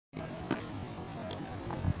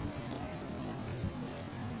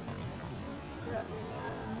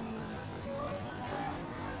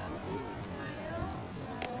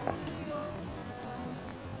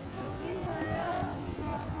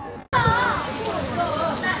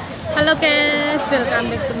Halo guys, welcome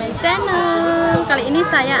back to my channel. Kali ini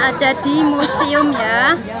saya ada di museum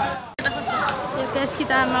ya. Ya guys,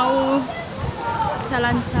 kita mau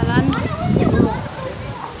jalan-jalan.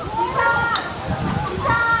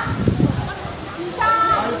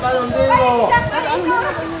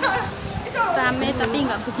 Rame tapi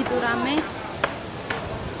nggak begitu rame.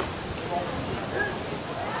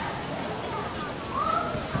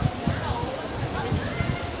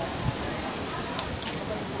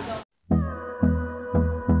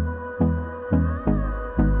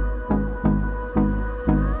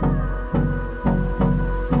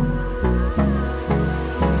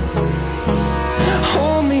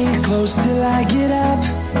 Close till I get up.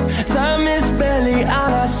 Time is barely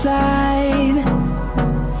on our side.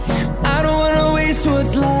 I don't wanna waste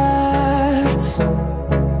what's left.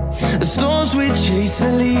 The storms we chase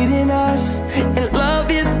are leading us, and love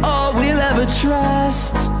is all we'll ever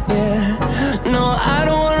trust. Yeah, no, I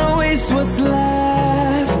don't wanna waste what's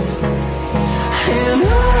left. And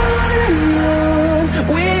on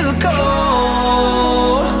we'll go,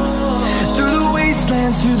 through the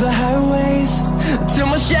wastelands, through the highways, till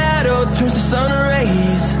my shadow turns to sun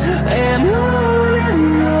rays. And on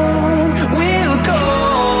we'll go,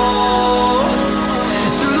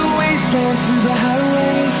 through the wastelands, through the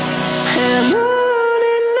highways, and on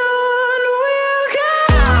we'll go.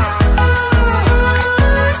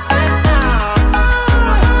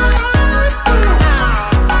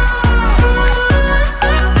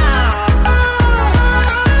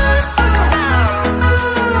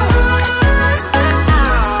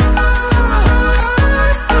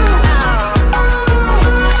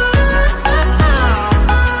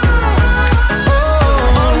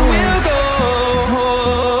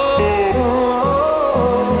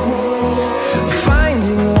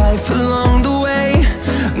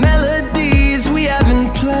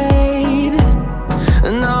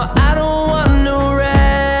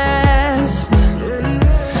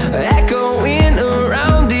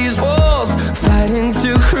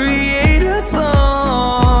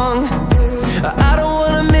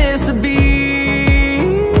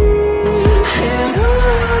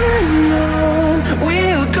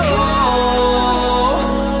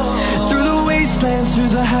 Through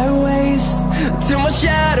the highways, till my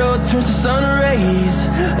shadow turns to sun rays.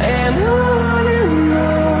 And on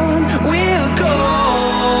we'll go,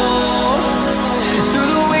 through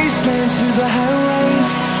the wastelands, through the highways,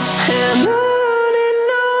 and on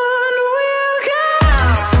we'll go.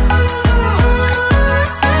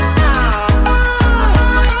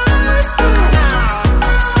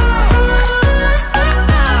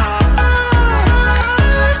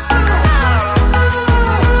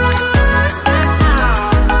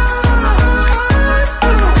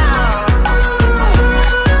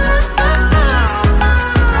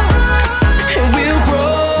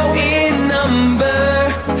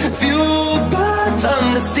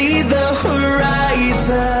 See the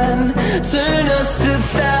horizon turn us to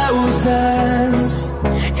thousands,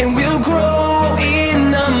 and we'll grow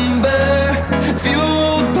in number,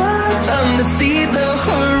 fueled by them to see the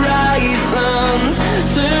horizon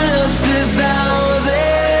turn us to thousands.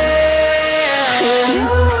 And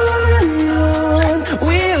on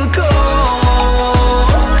we'll go,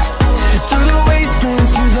 through the wastelands,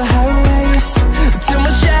 through the highways, till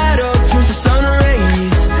my shadow turns to sun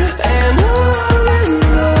rays. And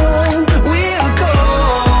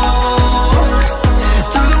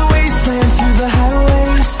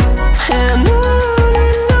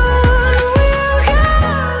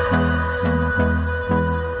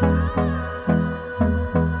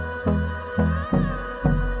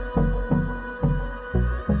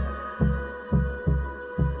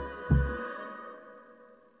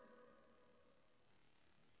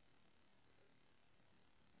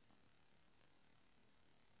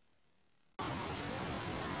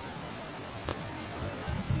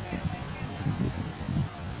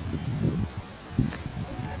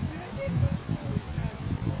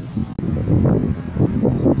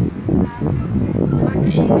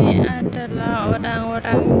ini adalah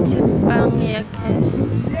orang-orang Jepang ya guys.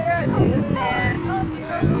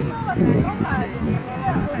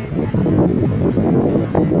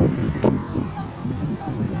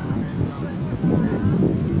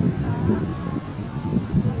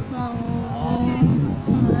 Mau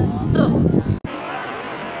masuk.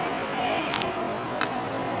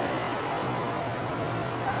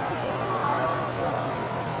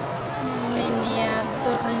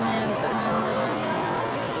 Miniaturnya teman-teman.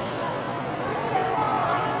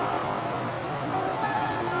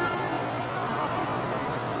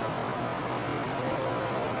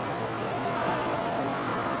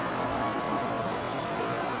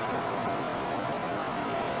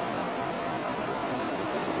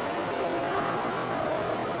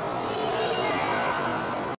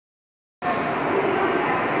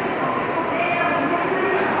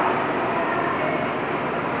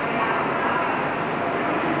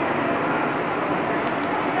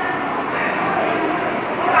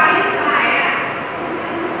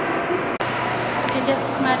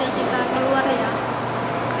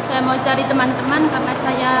 cari teman-teman karena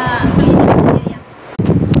saya keliling saja ya.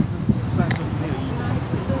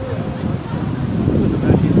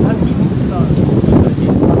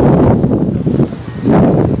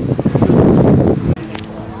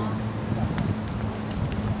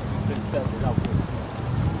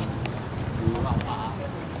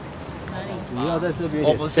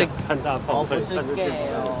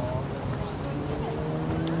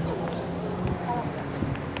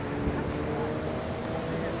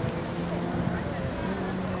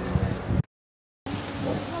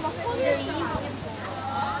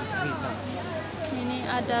 Ini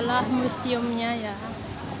adalah museumnya ya.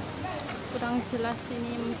 Kurang jelas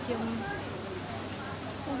ini museum.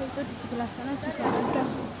 Oh, itu di sebelah sana juga ada.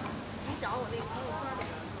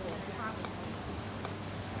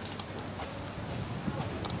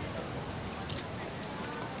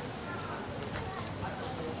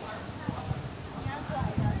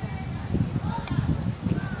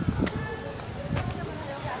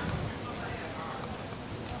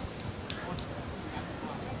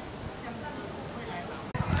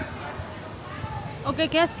 Oke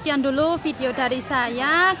guys, sekian dulu video dari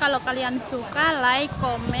saya. Kalau kalian suka, like,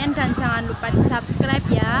 komen, dan jangan lupa di subscribe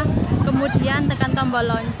ya. Kemudian tekan tombol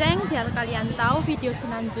lonceng biar kalian tahu video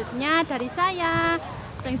selanjutnya dari saya.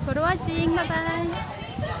 Thanks for watching, bye bye.